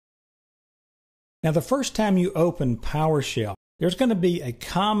Now, the first time you open PowerShell, there's going to be a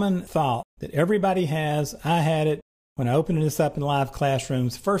common thought that everybody has. I had it when I opened this up in live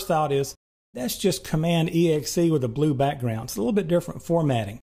classrooms. First thought is, that's just Command EXE with a blue background. It's a little bit different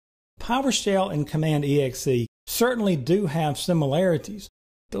formatting. PowerShell and Command EXE certainly do have similarities.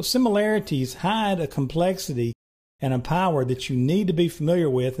 Those similarities hide a complexity and a power that you need to be familiar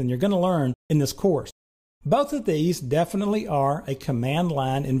with, and you're going to learn in this course. Both of these definitely are a command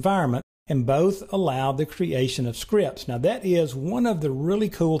line environment, and both allow the creation of scripts. Now, that is one of the really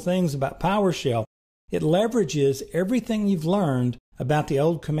cool things about PowerShell. It leverages everything you've learned about the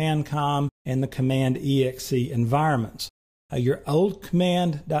old Command-Com and the Command EXE environments. Your old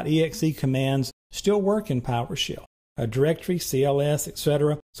Command.exe commands still work in PowerShell, a directory, CLS,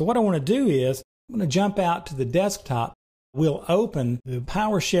 etc. So what I want to do is, I'm going to jump out to the desktop. We'll open the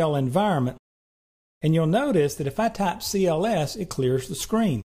PowerShell environment, and you'll notice that if I type CLS, it clears the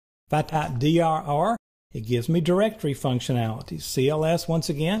screen. If I type DRR, it gives me directory functionality. CLS, once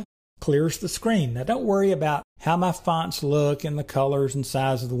again, clears the screen. Now, don't worry about how my fonts look and the colors and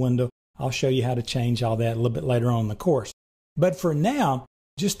size of the window. I'll show you how to change all that a little bit later on in the course. But for now,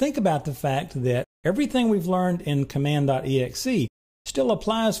 just think about the fact that everything we've learned in Command.exe still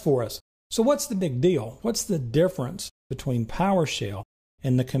applies for us. So what's the big deal? What's the difference between PowerShell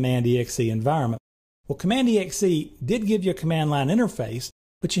and the Command EXE environment? Well, Command EXE did give you a command line interface,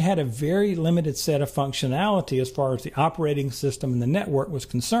 but you had a very limited set of functionality as far as the operating system and the network was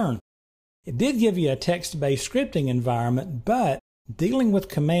concerned. It did give you a text-based scripting environment, but dealing with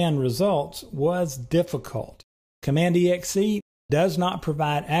command results was difficult. Command EXE does not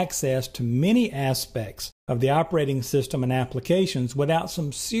provide access to many aspects of the operating system and applications without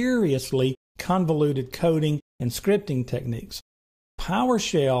some seriously convoluted coding and scripting techniques.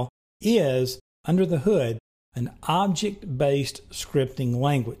 PowerShell is, under the hood, an object-based scripting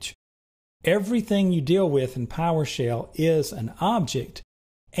language. Everything you deal with in PowerShell is an object,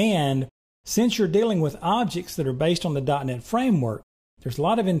 and since you're dealing with objects that are based on the .NET framework, there's a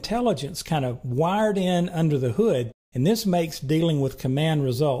lot of intelligence kind of wired in under the hood, and this makes dealing with command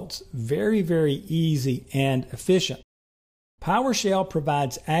results very, very easy and efficient. PowerShell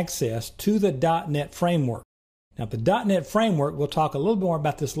provides access to the .NET framework. Now, the .NET framework, we'll talk a little more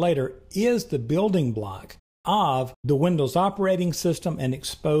about this later, is the building block of the Windows operating system and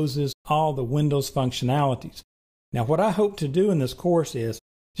exposes all the Windows functionalities. Now, what I hope to do in this course is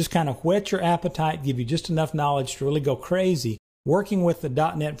just kind of whet your appetite, give you just enough knowledge to really go crazy working with the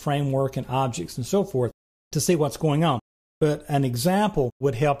 .NET framework and objects and so forth to see what's going on. But an example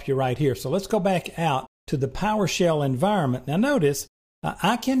would help you right here. So let's go back out to the PowerShell environment. Now notice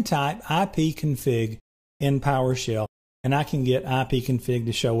I can type ipconfig in PowerShell and I can get ipconfig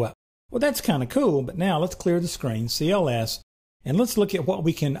to show up. Well, that's kind of cool, but now let's clear the screen, CLS, and let's look at what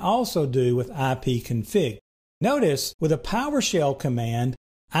we can also do with ipconfig. Notice with a PowerShell command,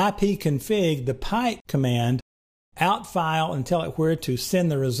 ipconfig, the pipe command, out file and tell it where to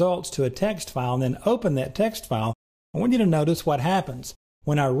send the results to a text file and then open that text file. I want you to notice what happens.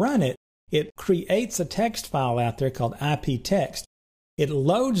 When I run it, it creates a text file out there called iptext. It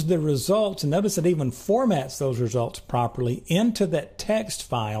loads the results, and notice it even formats those results properly into that text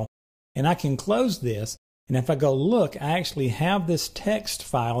file, and I can close this, and if I go look, I actually have this text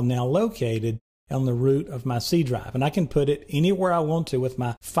file now located on the root of my C drive, and I can put it anywhere I want to with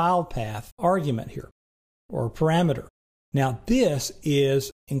my file path argument here, or parameter. Now this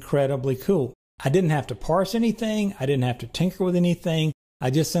is incredibly cool. I didn't have to parse anything, I didn't have to tinker with anything, I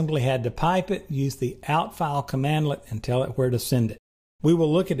just simply had to pipe it, use the out file commandlet, and tell it where to send it. We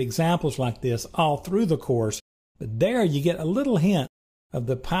will look at examples like this all through the course, but there you get a little hint of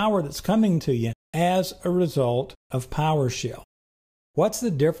the power that's coming to you as a result of PowerShell. What's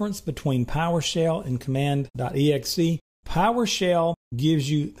the difference between PowerShell and Command.exe? PowerShell gives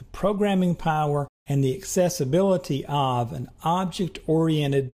you the programming power and the accessibility of an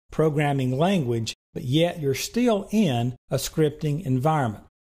object-oriented programming language, but yet you're still in a scripting environment.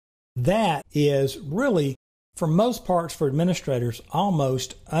 That is really, for most parts for administrators,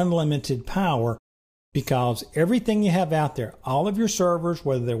 almost unlimited power, because everything you have out there, all of your servers,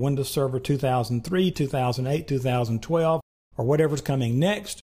 whether they're Windows Server 2003, 2008, 2012, or whatever's coming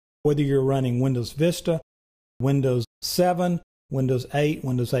next, whether you're running Windows Vista, Windows 7, Windows 8,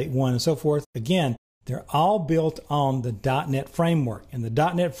 Windows 8.1, and so forth, again, they're all built on the .NET framework. And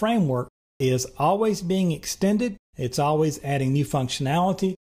the .NET framework is always being extended. It's always adding new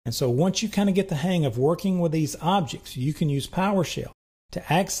functionality. And so once you kind of get the hang of working with these objects, you can use PowerShell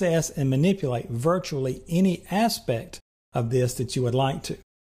to access and manipulate virtually any aspect of this that you would like to.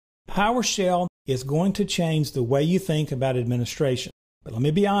 PowerShell is going to change the way you think about administration. But let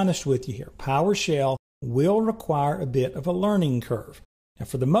me be honest with you here. PowerShell will require a bit of a learning curve. Now,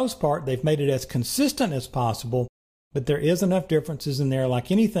 for the most part, they've made it as consistent as possible, but there is enough differences in there,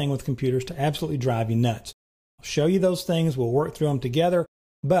 like anything with computers, to absolutely drive you nuts. I'll show you those things. We'll work through them together.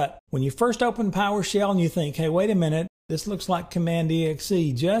 But when you first open PowerShell and you think, hey, wait a minute, this looks like Command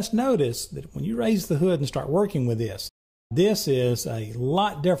EXE, just notice that when you raise the hood and start working with this is a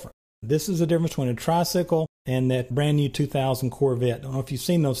lot different. This is the difference between a tricycle and that brand new 2000 Corvette. I don't know if you've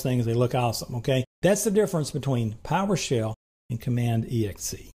seen those things. They look awesome, okay? That's the difference between PowerShell and Command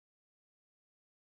EXE.